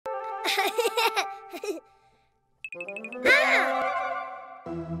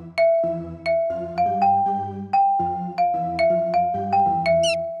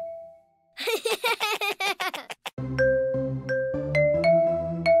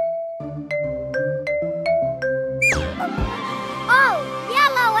Oh,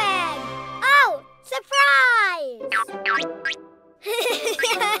 yellow egg! Oh, surprise!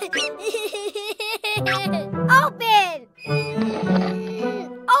 Open!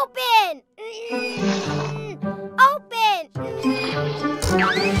 Open! Open!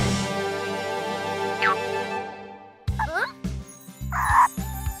 Huh?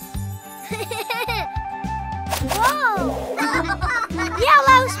 Whoa!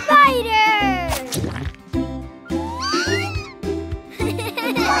 Yellow spider!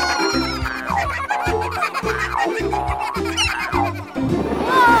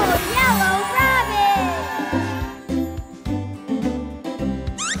 Whoa! Yellow rabbit!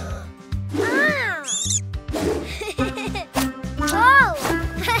 Oh!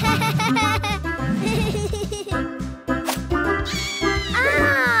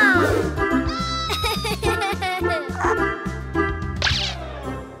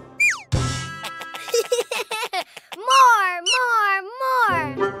 More!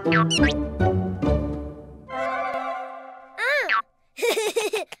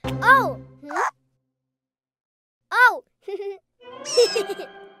 Oh! Oh!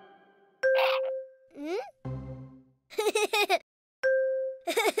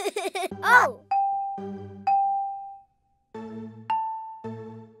 Oh!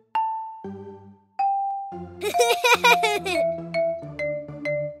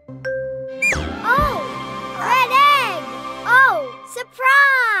 Oh! Red egg! Oh!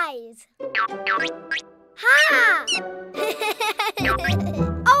 Surprise! Ha!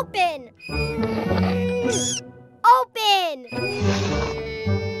 Open! Open!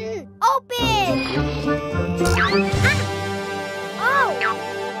 Open! Oh!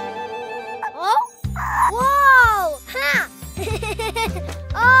 Oh! Whoa! Ha!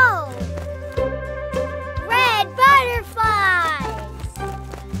 Oh! Red butterflies!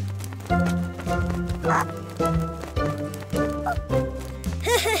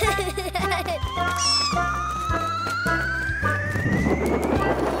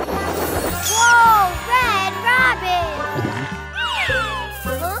 Whoa! Red rabbit!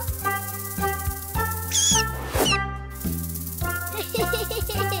 Huh?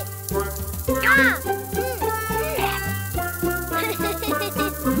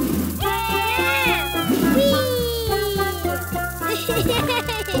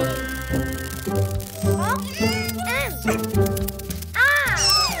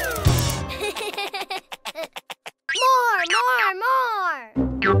 More!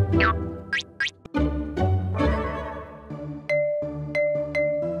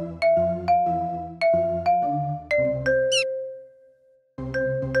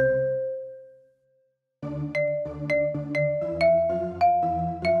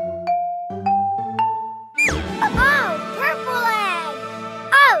 Oh, purple egg!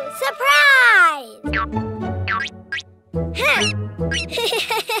 Oh, surprise!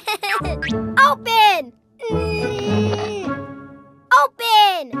 Open!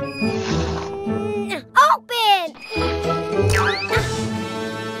 Open! Open!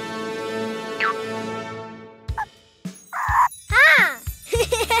 Ha!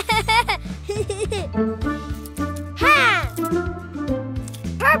 Ha!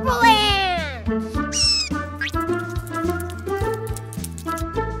 Purple ant!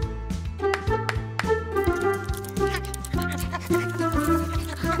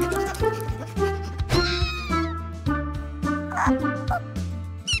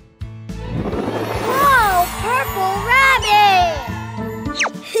 Whoa! Purple rabbit!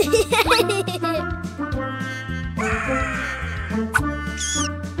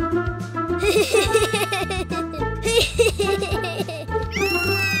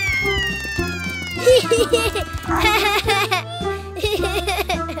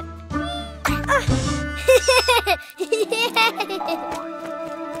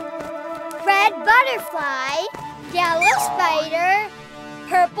 Red butterfly, yellow spider,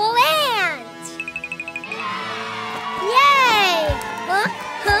 purple ant. Yay! Huh?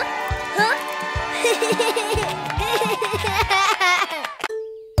 Huh? Huh?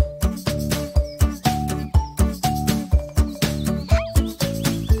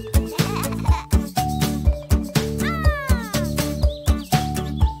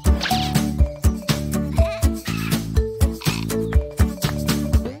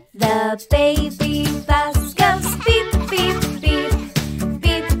 The baby bus goes beep, beep, beep,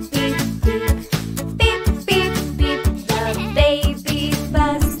 beep, beep,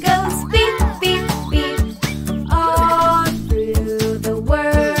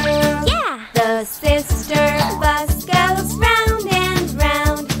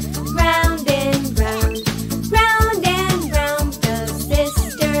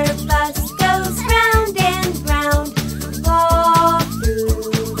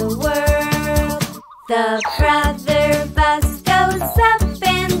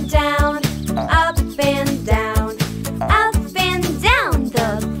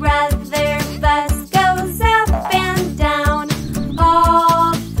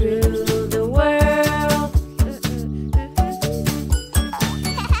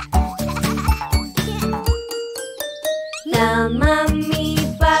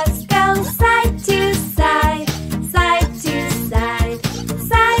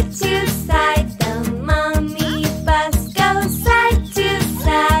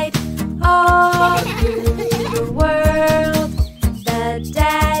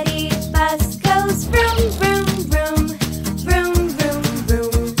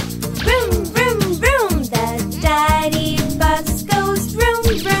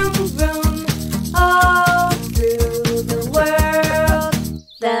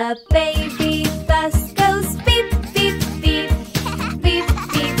 The baby bus goes beep, beep, beep. Beep,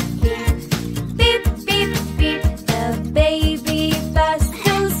 beep, beep. Beep, beep, beep. The baby bus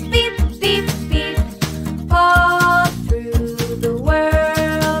goes beep, beep, beep. All through the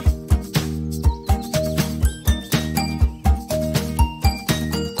world.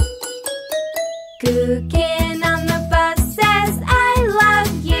 Cuquin on the bus says, I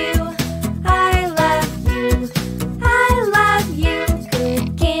love you. I love you. I love you.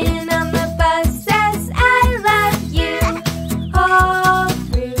 Cuquin on the bus says, I love you. All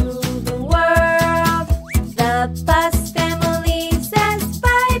through the world. The bus family says,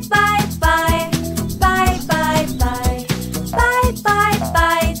 bye, bye, bye. Bye, bye, bye. Bye, bye,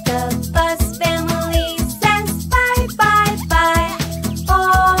 bye. The bus family says, bye, bye, bye.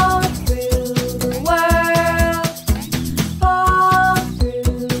 All through the world. All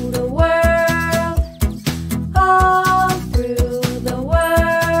through the world. All through the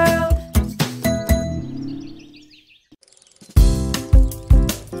world.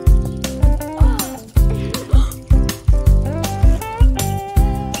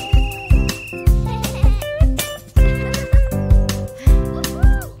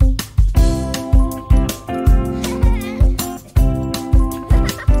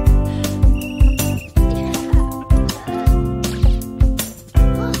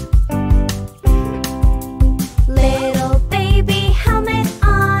 Little baby, helmet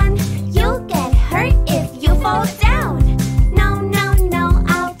on. You'll get hurt if you fall down. No, no, no,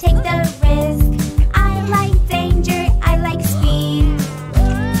 I'll take the risk. I like danger, I like speed.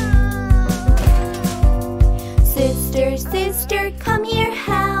 Sister, sister, come here,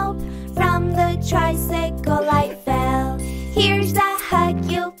 help. From the tricycle I fell. Here's a hug,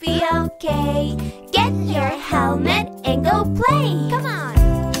 you'll be okay. Get your helmet and go play. Come on.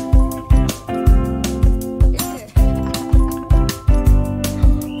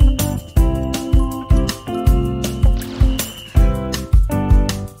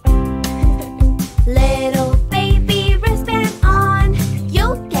 Little baby, wristband on.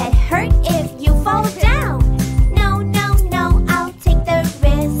 You'll get hurt if you fall down. No, no, no, I'll take the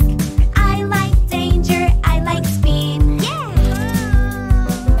risk. I like danger, I like speed. Yeah!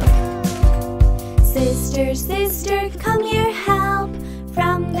 Sister, sister, come here, help.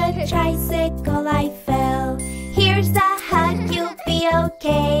 From the tricycle I fell. Here's a hug, you'll be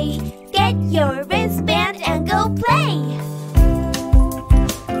okay. Get your wristband and go play.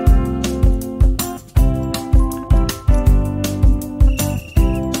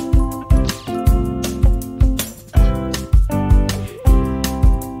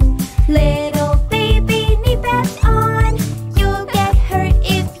 Little